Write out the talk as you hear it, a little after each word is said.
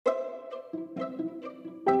Hi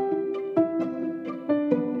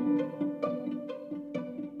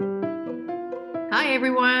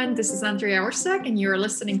everyone, this is Andrea Orsak and you're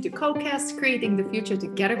listening to CoCast Creating the Future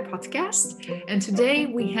Together podcast. And today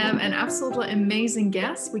we have an absolutely amazing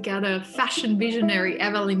guest. We got a fashion visionary,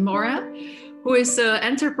 Evelyn Mora, who is an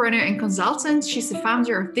entrepreneur and consultant. She's the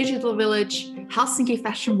founder of Digital Village, Helsinki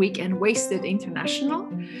Fashion Week, and Wasted International.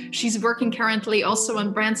 She's working currently also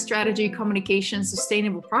on brand strategy, communication,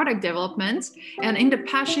 sustainable product development. And in the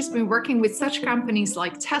past, she's been working with such companies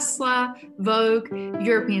like Tesla, Vogue,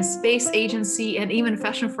 European Space Agency, and even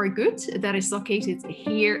Fashion for Good that is located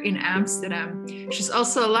here in Amsterdam. She's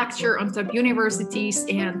also a lecturer on top universities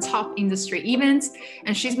and top industry events.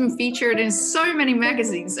 And she's been featured in so many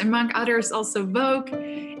magazines, among others also Vogue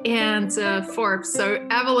and Forbes. So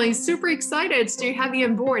Evelyn, super excited to have you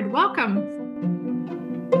on board. Welcome.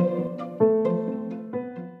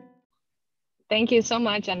 Thank you so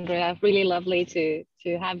much, Andrea. Really lovely to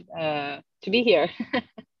be here.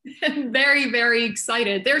 Very, very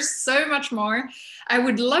excited. There's so much more I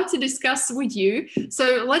would love to discuss with you.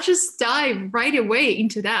 So let's just dive right away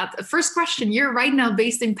into that. First question, you're right now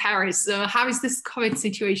based in Paris. How is this COVID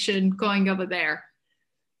situation going over there?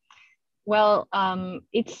 Well,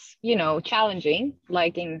 it's, challenging,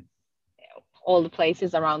 like in all the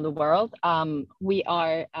places around the world. We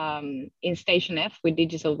are in Station F with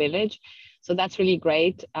Digital Village. So that's really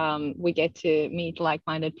great. We get to meet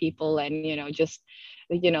like-minded people and,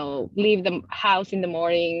 leave the house in the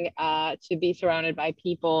morning to be surrounded by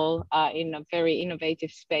people in a very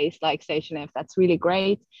innovative space like Station F. That's really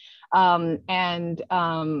great. And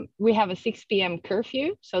we have a 6 p.m.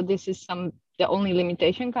 curfew. So this is the only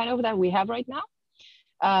limitation kind of that we have right now.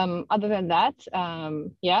 Other than that,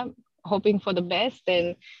 hoping for the best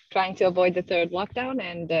and trying to avoid the third lockdown.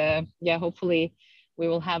 And hopefully we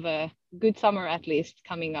will have a good summer at least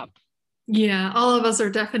coming up. Yeah, all of us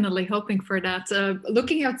are definitely hoping for that.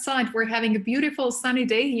 Looking outside, we're having a beautiful sunny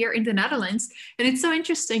day here in the Netherlands. And it's so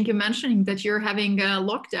interesting you mentioning that you're having a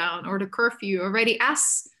lockdown or the curfew already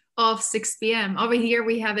as of 6 p.m. Over here,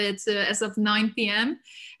 we have it as of 9 p.m.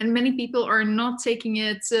 And many people are not taking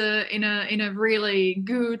it in a really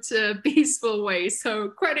good, peaceful way. So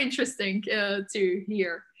quite interesting to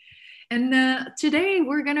hear. And today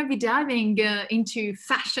we're going to be diving into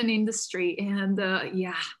fashion industry. And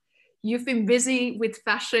you've been busy with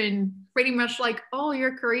fashion pretty much like all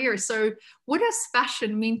your career. So what does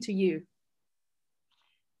fashion mean to you?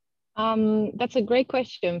 That's a great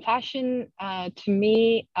question. Fashion, to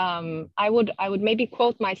me, I would maybe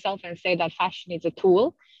quote myself and say that fashion is a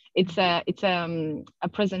tool. It's a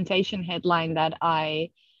presentation headline that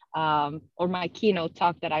or my keynote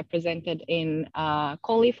talk that I presented in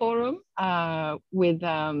Colli Forum with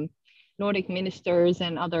Nordic ministers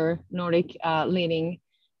and other Nordic leading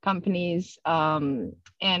companies. And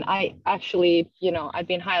I actually, I've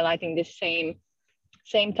been highlighting this same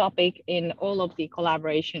topic in all of the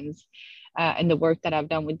collaborations and the work that I've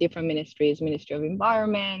done with different ministries, Ministry of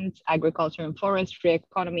Environment, Agriculture and Forestry,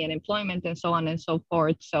 Economy and Employment, and so on and so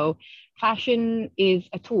forth. So fashion is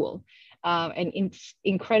a tool. And it's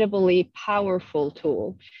incredibly powerful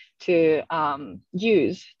tool to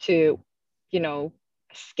use to,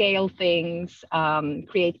 scale things,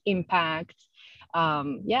 create impact,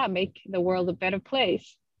 make the world a better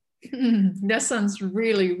place. That sounds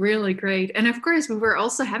really, really great. And of course, we were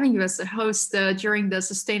also having you as a host during the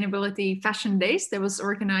Sustainability Fashion Days that was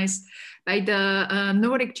organized by the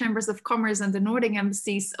Nordic Chambers of Commerce and the Nordic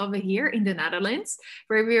embassies over here in the Netherlands,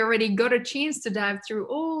 where we already got a chance to dive through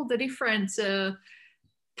all the different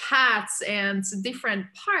paths and different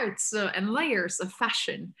parts and layers of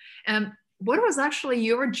fashion. What was actually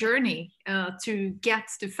your journey to get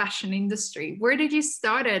to fashion industry? Where did you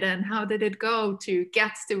start it and how did it go to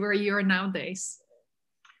get to where you are nowadays?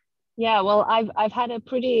 Yeah, well, I've had a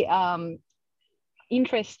pretty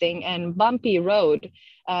interesting and bumpy road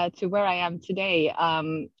to where I am today.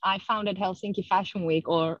 I founded Helsinki Fashion Week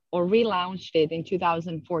or relaunched it in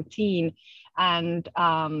 2014. And,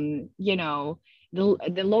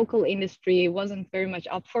 the local industry wasn't very much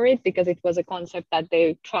up for it because it was a concept that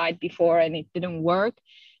they tried before and it didn't work.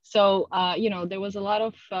 So, there was a lot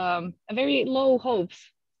of very low hopes,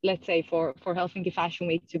 let's say, for Helsinki Fashion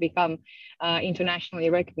Week to become internationally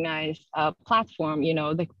recognized platform.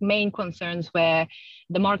 The main concerns were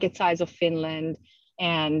the market size of Finland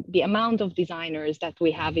and the amount of designers that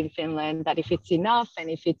we have in Finland, that if it's enough and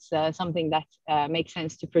if it's something that makes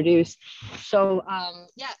sense to produce. So and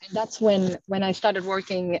that's when I started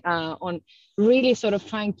working on really sort of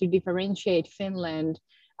trying to differentiate Finland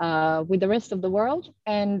with the rest of the world.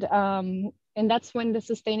 And that's when the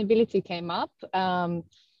sustainability came up.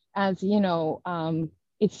 as you know,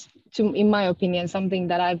 it's in my opinion, something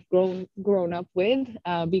that I've grown up with,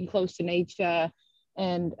 being close to nature,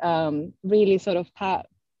 and really sort of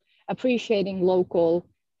appreciating local,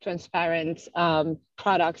 transparent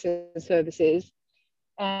products and services.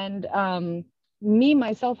 And me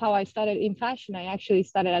myself, how I started in fashion, I actually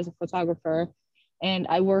started as a photographer, and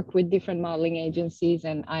I work with different modeling agencies,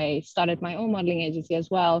 and I started my own modeling agency as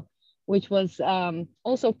well, which was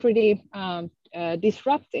also pretty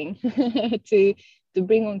disrupting to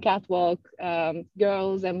bring on catwalk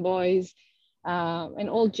girls and boys and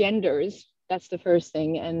all genders. That's the first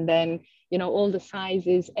thing, and then all the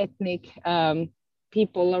sizes, ethnic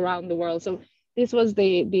people around the world. So this was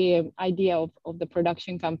the idea of the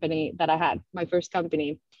production company that I had, my first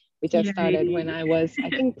company, which I started when Yay. I was, I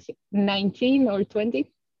think, 19 or 20.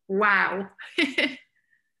 Wow.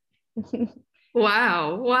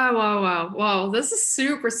 Wow. Wow. Wow. Wow. Wow. This is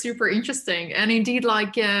super, super interesting. And indeed,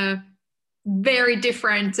 like very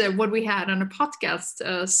different what we had on the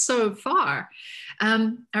podcast so far.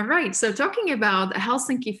 All right. So talking about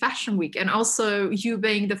Helsinki Fashion Week and also you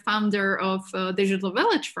being the founder of Digital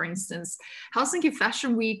Village, for instance, Helsinki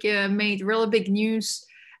Fashion Week made really big news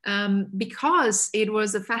because it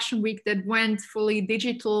was a fashion week that went fully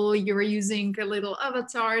digital. You were using little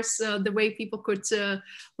avatars, the way people could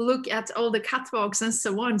look at all the catwalks and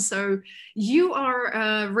so on. So you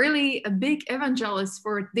are really a big evangelist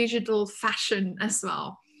for digital fashion as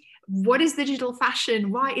well. What is digital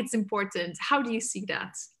fashion? Why it's important? How do you see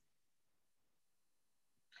that?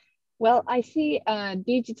 Well, I see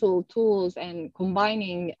digital tools and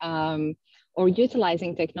combining or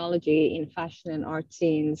utilizing technology in fashion and art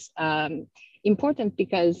scenes important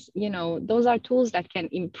because those are tools that can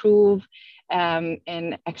improve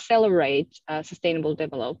and accelerate sustainable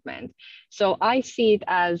development. So I see it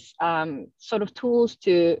as sort of tools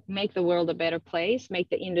to make the world a better place, make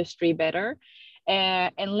the industry better,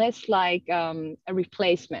 and less like a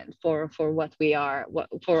replacement for what we are,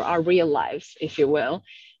 for our real lives, if you will.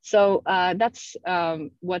 So that's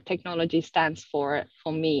what technology stands for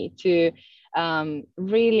me, to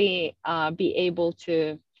really be able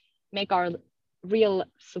to make our real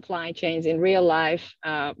supply chains in real life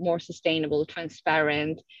more sustainable,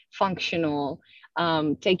 transparent, functional,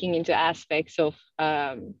 taking into aspects of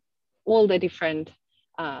all the different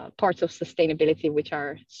parts of sustainability, which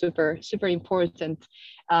are super, super important.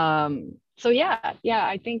 So yeah,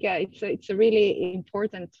 I think it's a really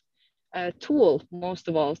important tool, most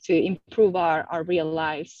of all, to improve our real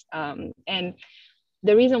lives. And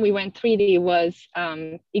the reason we went 3D was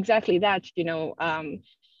exactly that,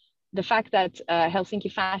 the fact that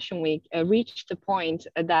Helsinki Fashion Week reached the point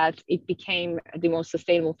that it became the most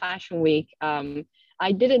sustainable fashion week.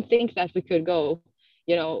 I didn't think that we could go,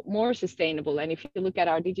 more sustainable. And if you look at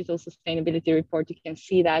our digital sustainability report, you can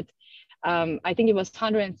see that I think it was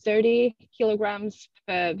 130 kilograms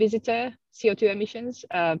per visitor, CO2 emissions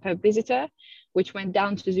per visitor, which went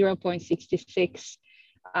down to 0.66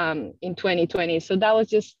 in 2020. So that was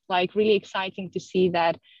just like really exciting to see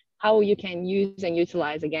that how you can use and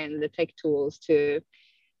utilize again the tech tools to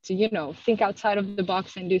think outside of the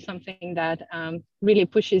box and do something that really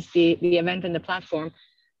pushes the event and the platform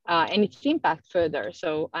and its impact further.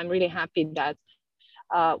 So I'm really happy that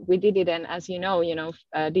we did it. And as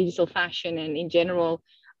digital fashion and in general,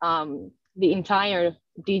 the entire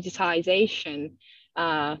digitization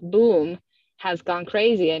boom has gone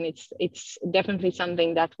crazy, and it's definitely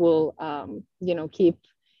something that will keep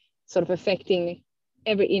sort of affecting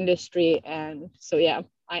every industry. And so yeah,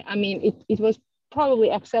 I mean it was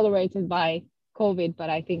probably accelerated by COVID, but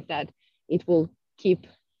I think that it will keep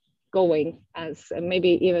going as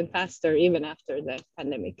maybe even faster even after the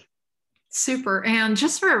pandemic. Super. And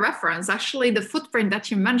just for a reference, actually, the footprint that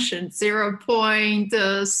you mentioned, 0 point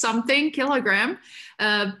something kilogram,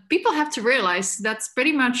 people have to realize that's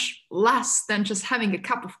pretty much less than just having a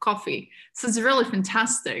cup of coffee. So it's really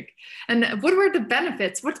fantastic. And what were the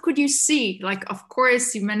benefits? What could you see? Like, of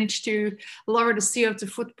course, you managed to lower the CO2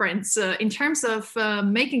 footprints. In terms of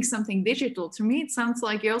making something digital, to me, it sounds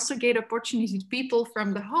like you also gave opportunity to people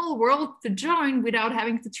from the whole world to join without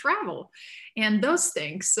having to travel and those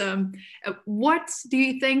things. What do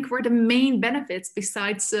you think were the main benefits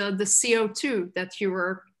besides the CO2 that you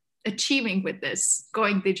were achieving with this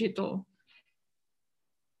going digital?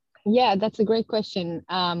 Yeah, that's a great question.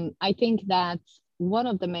 I think that one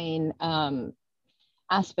of the main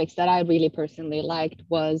aspects that I really personally liked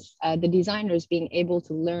was the designers being able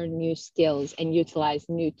to learn new skills and utilize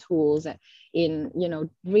new tools in,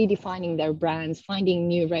 redefining their brands, finding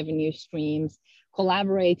new revenue streams,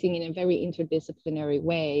 collaborating in a very interdisciplinary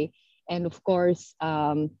way. And of course,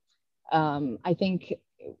 I think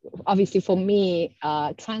obviously for me,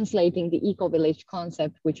 translating the eco-village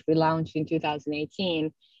concept, which we launched in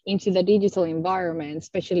 2018, into the digital environment,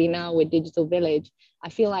 especially now with Digital Village, I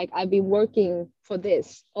feel like I've been working for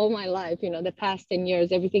this all my life. You know, the past 10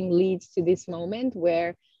 years, everything leads to this moment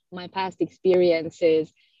where my past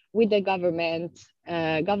experiences with the governments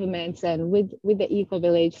and with the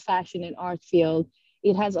eco-village, fashion and art field,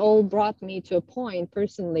 it has all brought me to a point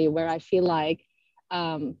personally where I feel like,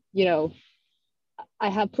 you know, I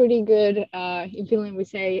have pretty good, in Finland we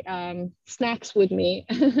say, snacks with me.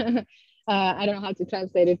 I don't know how to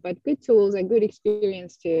translate it, but good tools and good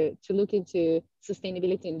experience to look into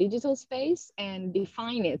sustainability in digital space and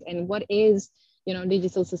define it. And what is, you know,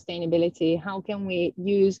 digital sustainability? How can we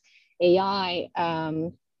use AI,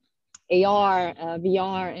 AR,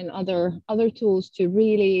 VR, and other tools to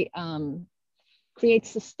really create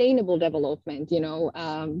sustainable development, you know,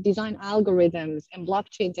 design algorithms and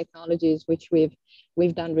blockchain technologies, which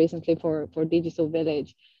we've done recently for Digital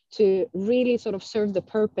Village, to really sort of serve the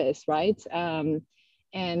purpose, right?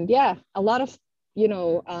 And yeah, a lot of, you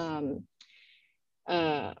know,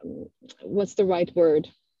 what's the right word?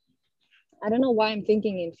 I don't know why I'm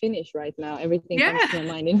thinking in Finnish right now. Everything comes to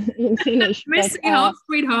my mind in Finnish. Missing home,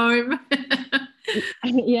 sweet home.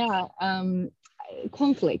 Yeah,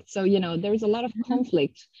 conflict. So, you know, there's a lot of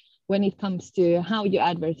conflict when it comes to how you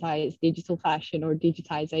advertise digital fashion or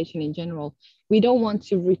digitization in general. We don't want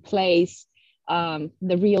to replace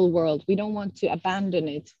the real world. We don't want to abandon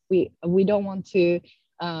it. We don't want to,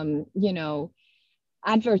 you know,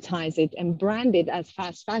 advertise it and brand it as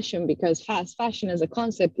fast fashion, because fast fashion as a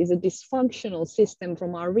concept is a dysfunctional system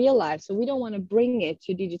from our real life. So we don't want to bring it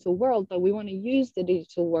to digital world, but we want to use the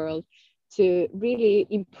digital world to really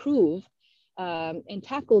improve and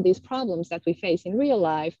tackle these problems that we face in real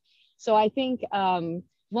life. So I think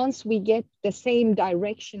once we get the same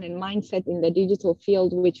direction and mindset in the digital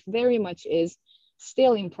field, which very much is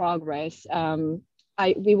still in progress,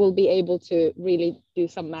 we will be able to really do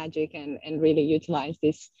some magic and really utilize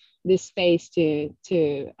this space to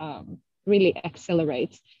really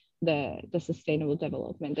accelerate the sustainable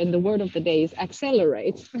development. And the word of the day is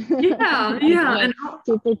accelerate. Yeah, yeah. And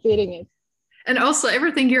keep repeating it. And also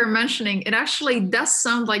everything you're mentioning, it actually does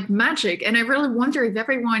sound like magic. And I really wonder if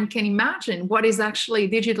everyone can imagine what is actually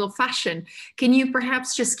digital fashion. Can you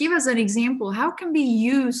perhaps just give us an example? How can be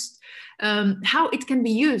used, how it can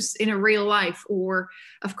be used in a real life? Or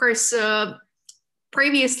of course,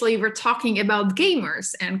 previously we're talking about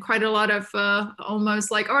gamers and quite a lot of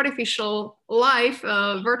almost like artificial life,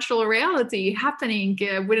 virtual reality happening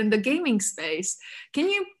within the gaming space. Can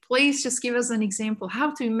you please just give us an example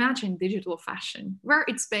how to imagine digital fashion, where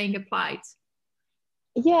it's being applied?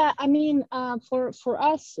 Yeah, I mean, for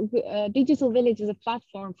us, Digital Village is a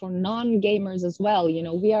platform for non-gamers as well. You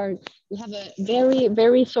know, we have a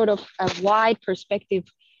very sort of a wide perspective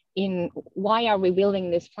in why are we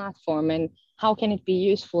building this platform and how can it be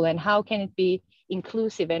useful and how can it be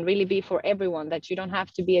inclusive and really be for everyone, that you don't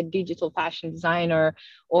have to be a digital fashion designer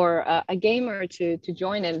or a gamer to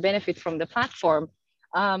join and benefit from the platform.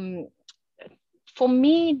 For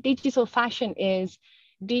me, digital fashion is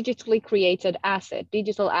digitally created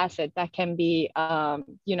digital asset that can be,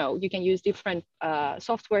 you know, you can use different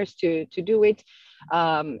softwares to do it.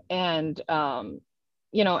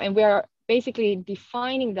 You know, and we are basically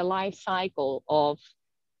defining the life cycle of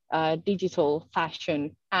digital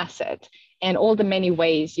fashion asset and all the many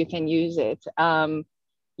ways you can use it.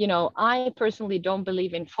 You know, I personally don't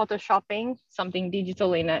believe in photoshopping something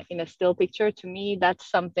digital in a still picture. To me, that's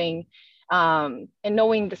something, and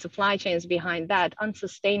knowing the supply chains behind that,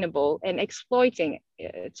 unsustainable and exploiting,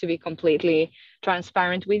 to be completely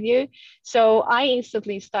transparent with you. So I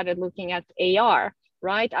instantly started looking at AR,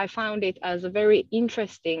 right? I found it as a very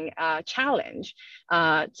interesting challenge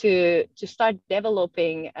to start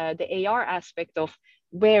developing the AR aspect of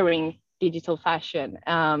wearing digital fashion.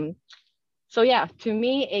 So yeah, to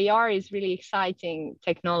me, AR is really exciting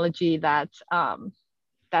technology that's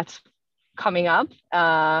coming up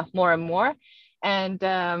more and more. And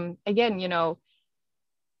again, you know,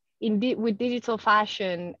 with digital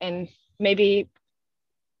fashion and maybe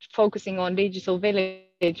focusing on Digital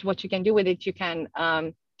Village, what you can do with it, you can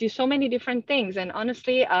do so many different things. And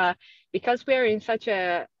honestly, because we're in such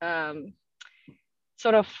a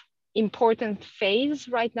sort of important phase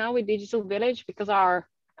right now with Digital Village, because our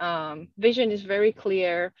vision is very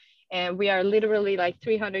clear, and we are literally like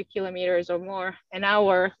 300 kilometers or more an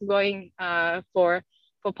hour going for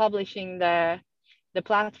publishing the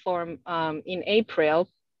platform in April.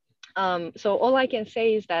 So all I can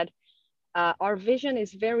say is that our vision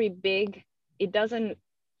is very big. It doesn't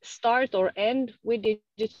start or end with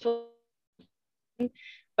digital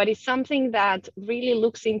but it's something that really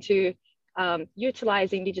looks into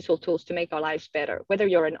utilizing digital tools to make our lives better, whether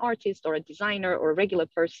you're an artist or a designer or a regular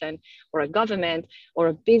person or a government or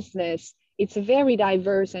a business. It's very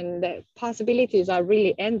diverse and the possibilities are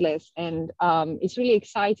really endless, and it's really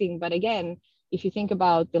exciting. But again, if you think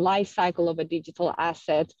about the life cycle of a digital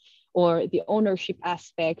asset or the ownership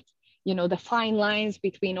aspect, the fine lines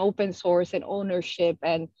between open source and ownership,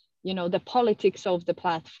 and the politics of the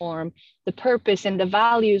platform, the purpose and the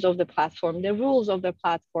values of the platform, the rules of the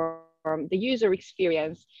platform, the user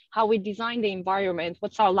experience, how we design the environment,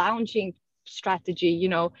 what's our launching strategy,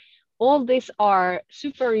 all these are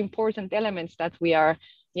super important elements that we're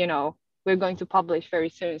going to publish very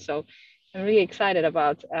soon. So I'm really excited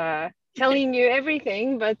about telling you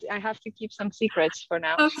everything, but I have to keep some secrets for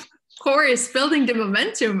now. Of course, building the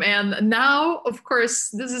momentum. And now, of course,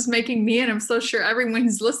 this is making me, and I'm so sure everyone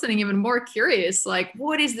who's listening, even more curious. Like,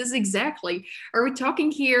 what is this exactly? Are we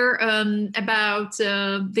talking here about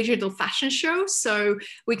digital fashion shows? So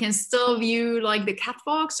we can still view like the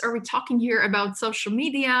catwalks? Are we talking here about social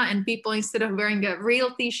media and people, instead of wearing a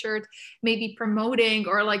real t-shirt, maybe promoting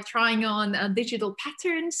or like trying on digital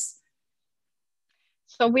patterns?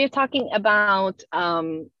 So we're talking about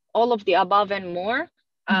all of the above and more.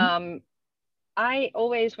 I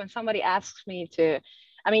always, when somebody asks me to,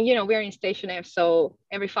 we're in Station F, so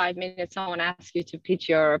every 5 minutes someone asks you to pitch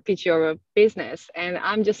your business, and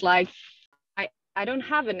I'm just like, I don't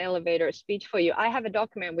have an elevator speech for you. I have a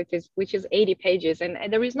document which is 80 pages, and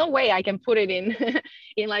there is no way I can put it in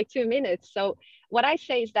in like 2 minutes. So what I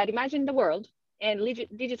say is that imagine the world and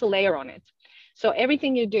digital layer on it. So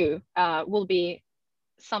everything you do will be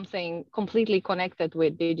something completely connected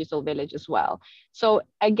with Digital Village as well. So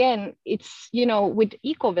again, it's, with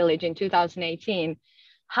Eco Village in 2018,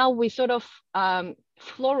 how we sort of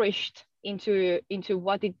flourished into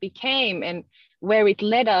what it became and where it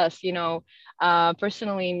led us,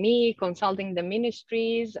 personally, me consulting the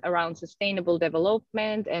ministries around sustainable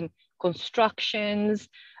development and constructions,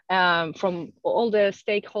 from all the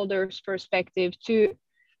stakeholders' perspective to,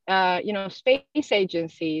 space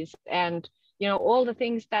agencies and all the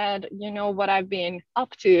things that, what I've been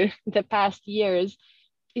up to the past years.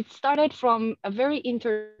 It started from a very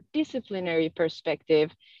interdisciplinary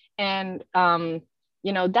perspective. And,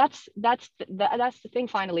 that's the thing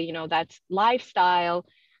finally, that's lifestyle,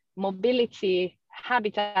 mobility,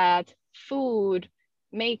 habitat, food,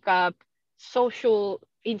 makeup, social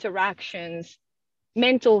interactions,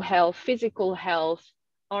 mental health, physical health,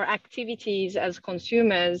 our activities as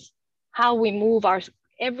consumers, how we move our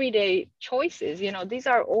everyday choices. These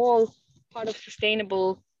are all part of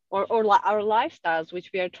sustainable or our lifestyles,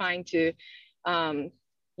 which we are trying to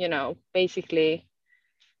basically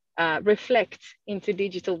reflect into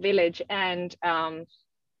Digital Village. And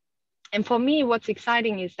for me, what's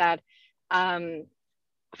exciting is that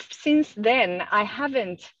since then I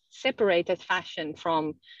haven't separated fashion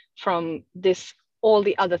from this all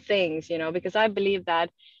the other things, because I believe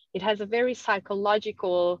that it has a very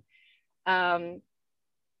psychological,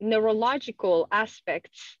 neurological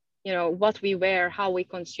aspects. What we wear, how we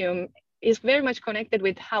consume is very much connected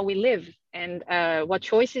with how we live and what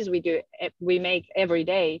choices we make every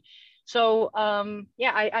day. So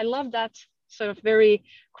I love that sort of very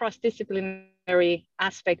cross-disciplinary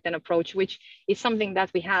aspect and approach, which is something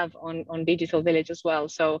that we have on Digital Village as well.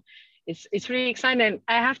 So it's really exciting. And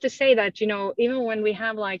I have to say that, even when we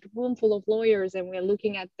have like a room full of lawyers and we're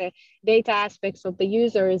looking at the data aspects of the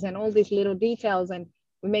users and all these little details, and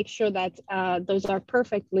we make sure that those are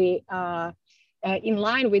perfectly in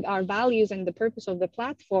line with our values and the purpose of the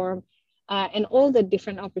platform, and all the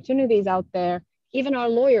different opportunities out there, even our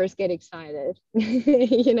lawyers get excited,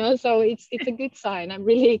 so it's a good sign. I'm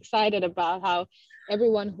really excited about how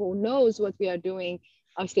everyone who knows what we are doing,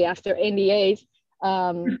 obviously after NDAs,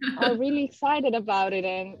 are really excited about it.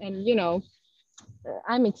 And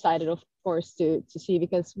I'm excited, of course, to see,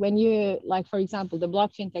 because when you, like, for example, the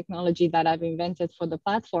blockchain technology that I've invented for the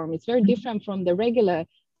platform, it's very different from the regular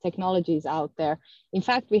technologies out there. In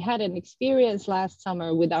fact, we had an experience last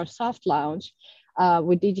summer with our soft launch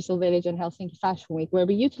with Digital Village and Helsinki Fashion Week, where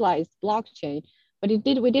we utilized blockchain, but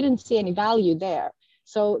we didn't see any value there.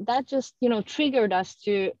 So that just, triggered us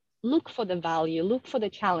to look for the value, look for the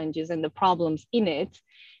challenges and the problems in it,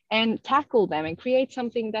 and tackle them and create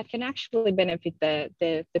something that can actually benefit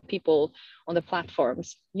the people on the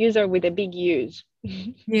platforms, user with a big use.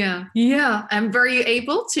 Yeah. And were you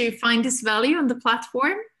able to find this value on the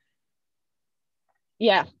platform?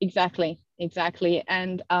 Yeah, exactly.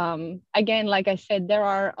 And again, like I said, there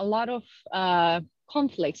are a lot of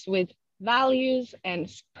conflicts with values and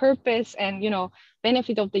purpose and,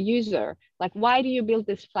 benefit of the user. Like, why do you build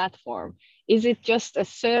this platform? Is it just a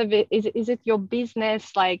service? Is it your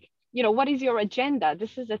business? Like, what is your agenda?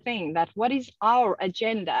 This is the thing, that what is our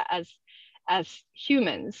agenda as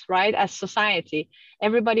humans, right? As society,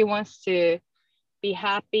 everybody wants to be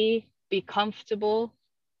happy, be comfortable,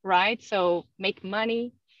 right? So make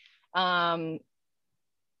money. But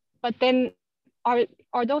then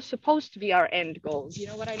are those supposed to be our end goals? You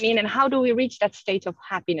know what I mean? And how do we reach that state of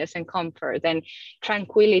happiness and comfort and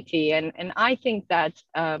tranquility? And I think that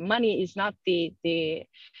money is not the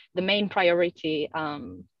main priority.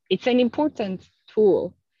 It's an important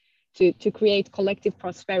tool to create collective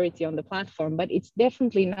prosperity on the platform, but it's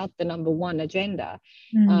definitely not the number one agenda.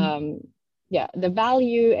 Yeah, the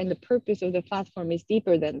value and the purpose of the platform is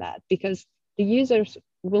deeper than that, because the users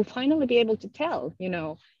will finally be able to tell,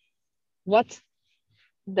 what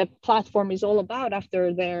the platform is all about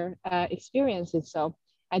after their experiences. So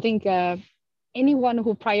I think anyone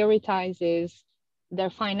who prioritizes their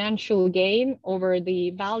financial gain over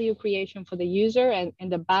the value creation for the user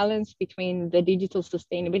and the balance between the digital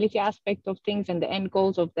sustainability aspect of things and the end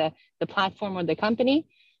goals of the platform or the company,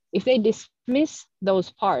 if they dismiss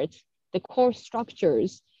those parts, the core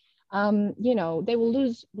structures, they will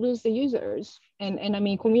lose the users. And I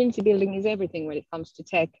mean, community building is everything when it comes to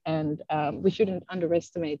tech, and we shouldn't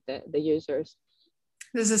underestimate the users.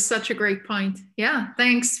 This is such a great point. Yeah,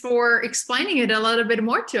 thanks for explaining it a little bit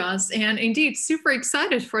more to us. And indeed, super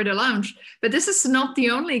excited for the launch. But this is not the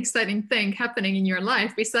only exciting thing happening in your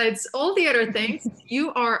life. Besides all the other things,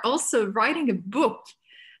 you are also writing a book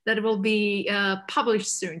that will be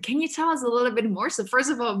published soon. Can you tell us a little bit more? So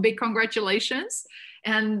first of all, big congratulations.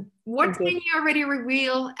 And what can you already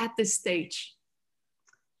reveal at this stage?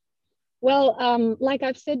 Well, like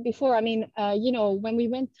I've said before, I mean, when we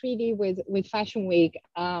went 3D with Fashion Week,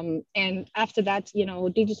 and after that,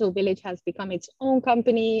 Digital Village has become its own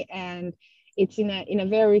company, and it's in a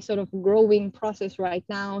very sort of growing process right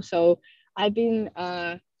now. So I've been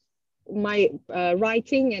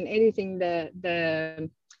writing and editing the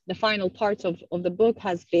final parts of the book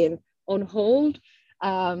has been on hold.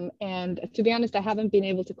 And to be honest, I haven't been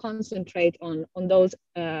able to concentrate on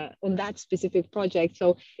that specific project.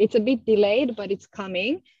 So it's a bit delayed, but it's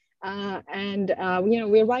coming.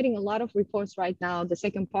 We're writing a lot of reports right now. The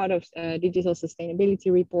second part of digital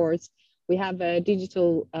sustainability reports. We have a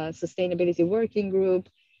digital sustainability working group,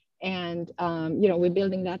 and we're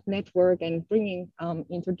building that network and bringing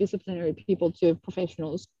interdisciplinary people to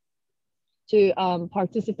professionals to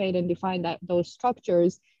participate and define those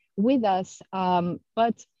structures with us.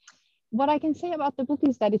 But what I can say about the book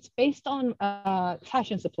is that it's based on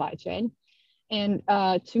fashion supply chain. And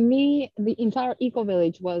to me, the entire Eco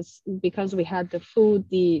Village was because we had the food,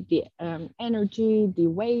 the energy, the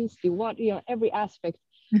waste, the water, every aspect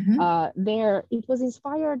there. It was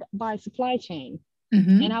inspired by supply chain.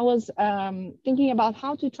 And I was thinking about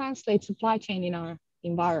how to translate supply chain in our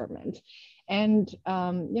environment. And,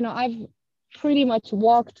 I've pretty much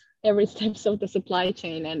walked every steps of the supply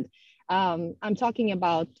chain. And I'm talking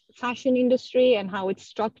about fashion industry and how it's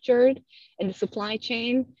structured and the supply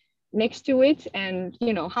chain next to it, and,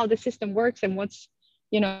 how the system works and what's,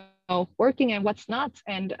 working and what's not.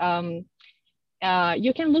 And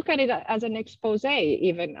you can look at it as an expose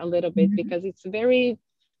even a little bit, because it's very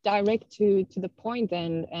direct to the point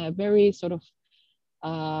and very sort of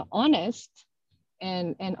honest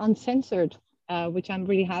and uncensored, which I'm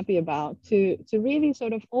really happy about, to really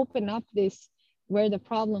sort of open up this where the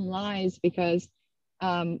problem lies. Because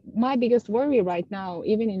my biggest worry right now,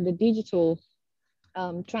 even in the digital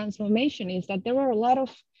transformation, is that there are a lot of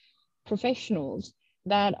professionals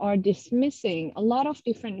that are dismissing a lot of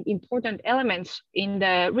different important elements in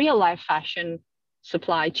the real life fashion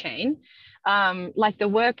supply chain, like the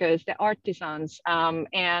workers, the artisans,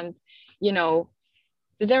 and,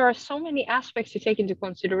 there are so many aspects to take into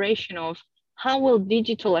consideration of how will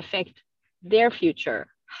digital affect their future?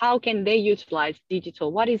 How can they utilize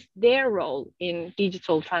digital? What is their role in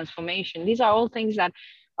digital transformation? These are all things that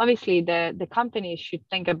obviously the companies should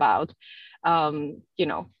think about,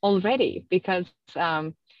 already, because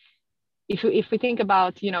if we think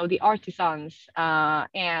about, the artisans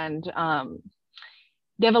and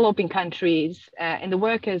developing countries and the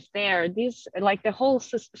workers there, these, like, the whole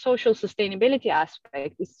social sustainability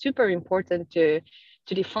aspect is super important to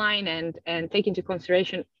define and take into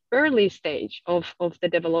consideration early stage of the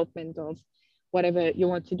development of whatever you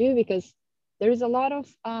want to do, because there is a lot of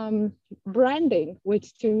branding,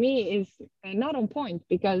 which to me is not on point,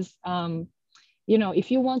 because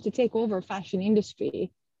if you want to take over fashion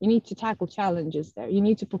industry, you need to tackle challenges there. You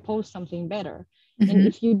need to propose something better. And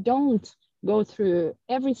if you don't go through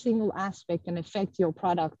every single aspect and effect your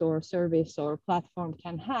product or service or platform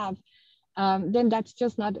can have, then that's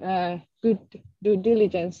just not a good due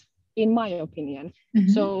diligence, in my opinion.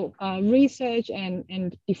 So research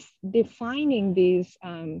and defining these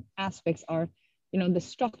aspects are, the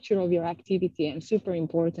structure of your activity, and super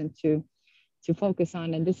important to focus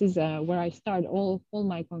on. And this is where I start all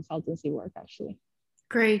my consultancy work, actually.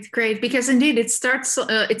 Great, great. Because indeed, it starts.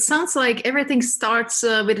 It sounds like everything starts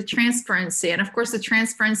with a transparency, and of course, the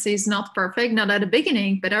transparency is not perfect, not at the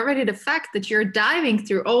beginning, but already the fact that you're diving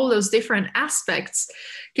through all those different aspects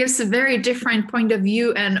gives a very different point of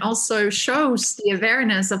view, and also shows the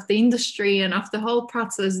awareness of the industry and of the whole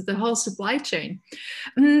process, the whole supply chain.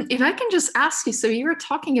 If I can just ask you, so you were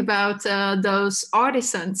talking about those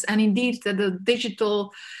artisans, and indeed the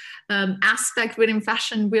digital aspect within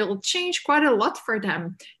fashion will change quite a lot for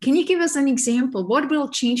them. Can you give us an example? What will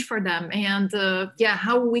change for them, and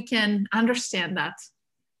how we can understand that?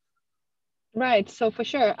 Right. So for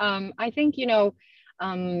sure, I think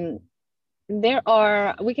there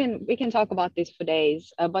are, we can talk about this for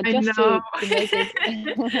days, but just to make it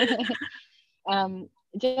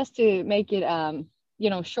just to make it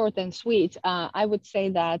short and sweet, I would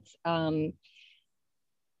say that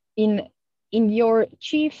in your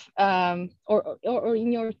chief or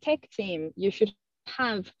in your tech team, you should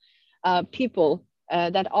have people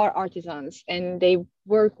that are artisans, and they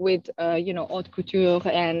work with haute couture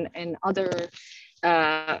and other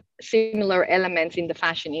similar elements in the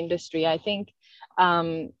fashion industry. I think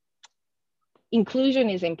inclusion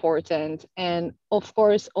is important, and of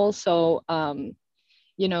course also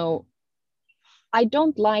I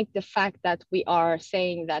don't like the fact that we are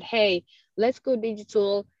saying that, hey, let's go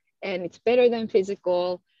digital and it's better than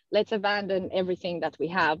physical. Let's abandon everything that we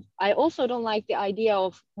have. I also don't like the idea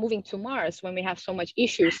of moving to Mars when we have so much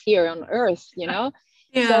issues here on Earth, Yeah.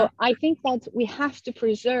 So I think that we have to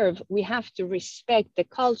preserve, we have to respect the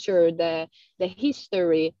culture, the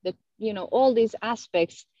history, all these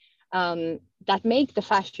aspects that make the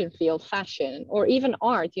fashion field fashion, or even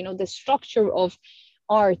art, the structure of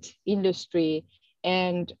art industry.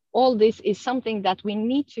 And all this is something that we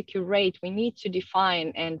need to curate, we need to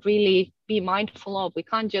define and really be mindful of. We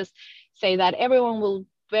can't just say that everyone will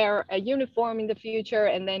wear a uniform in the future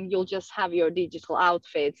and then you'll just have your digital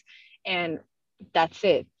outfits and that's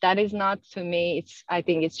it. That is not, to me, I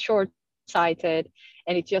think it's short-sighted,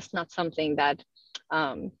 and it's just not something that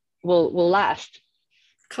will last.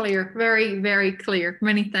 Clear, very, very clear.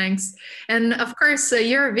 Many thanks. And of course,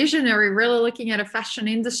 you're a visionary, really looking at a fashion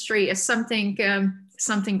industry as something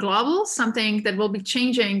global, something that will be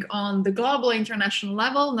changing on the global international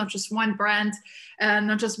level, not just one brand,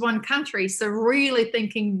 not just one country. So really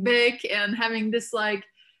thinking big and having this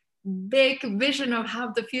big vision of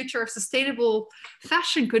how the future of sustainable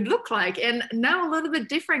fashion could look like. And now a little bit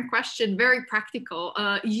different question, very practical.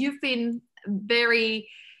 You've been very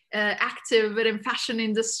active within fashion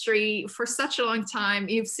industry for such a long time.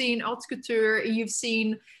 You've seen haute couture, you've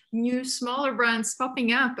seen new smaller brands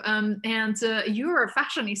popping up, and you're a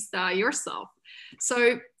fashionista yourself.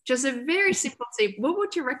 So just a very simple tip, what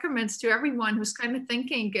would you recommend to everyone who's kind of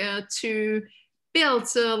thinking to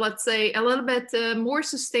build, let's say, a little bit more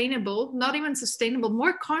sustainable, not even sustainable,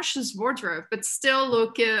 more conscious wardrobe, but still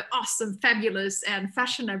look awesome, fabulous, and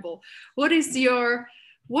fashionable? What is your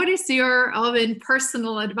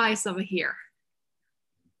personal advice over here?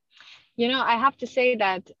 I have to say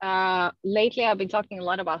that lately I've been talking a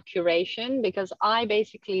lot about curation, because I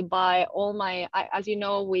basically buy all as you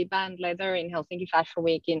know, we banned leather in Helsinki Fashion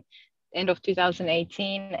Week in end of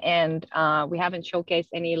 2018, and we haven't showcased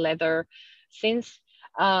any leather since.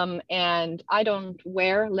 And I don't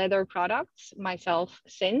wear leather products myself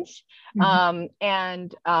since. So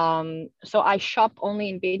I shop only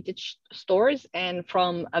in vintage stores and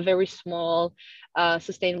from a very small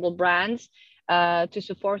sustainable brands to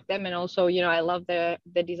support them. And also, I love the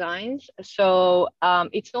designs. So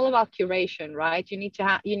it's all about curation, right? You need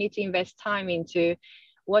to invest time into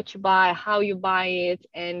what you buy, how you buy it,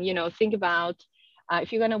 and think about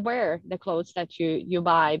if you're going to wear the clothes that you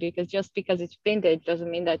buy, because just because it's vintage doesn't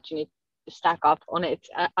mean that you need to stack up on it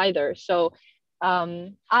either. So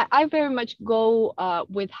I very much go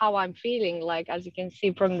with how I'm feeling, like, as you can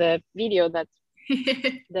see from the video that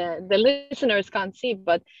the listeners can't see,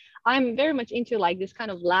 but I'm very much into like this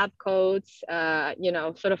kind of lab coats,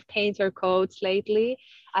 sort of painter coats lately.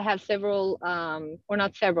 I have several, or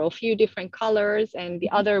not several, a few different colors. And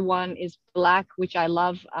the other one is black, which I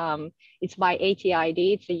love. It's by ATID.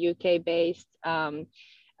 It's a UK-based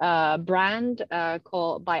brand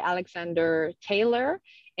called by Alexander Taylor.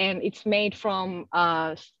 and it's made from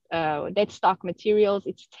dead stock materials.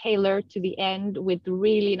 It's tailored to the end with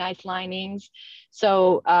really nice linings.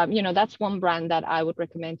 So, you know, that's one brand that I would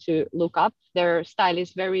recommend to look up. Their style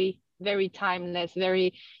is very, very timeless, very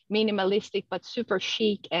minimalistic, but super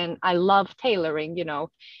chic. And I love tailoring. You know,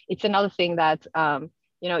 it's another thing that,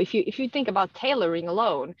 you know, if you think about tailoring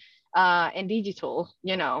alone and digital,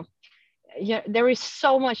 you know, yeah, there is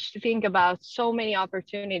so much to think about, so many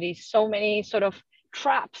opportunities, so many sort of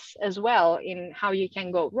traps as well in how you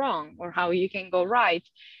can go wrong or how you can go right,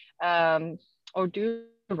 or do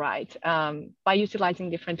right, by utilizing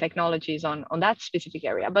different technologies on that specific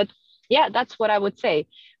area. But yeah, that's what I would say: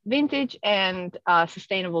 vintage and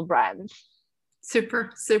sustainable brands.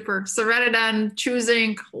 Super, super. So rather than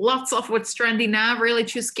choosing lots of what's trendy now, really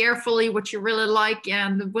choose carefully what you really like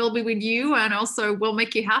and will be with you and also will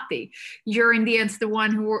make you happy. You're in the end the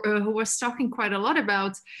one who was talking quite a lot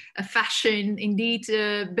about fashion, indeed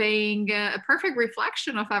being a perfect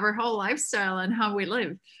reflection of our whole lifestyle and how we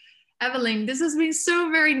live. Evelyn, this has been so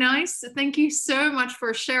very nice. Thank you so much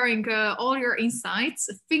for sharing all your insights.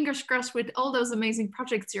 Fingers crossed with all those amazing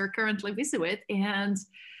projects you're currently busy with, and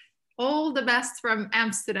all the best from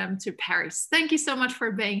Amsterdam to Paris. Thank you so much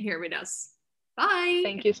for being here with us. Bye.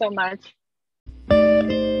 Thank you so much.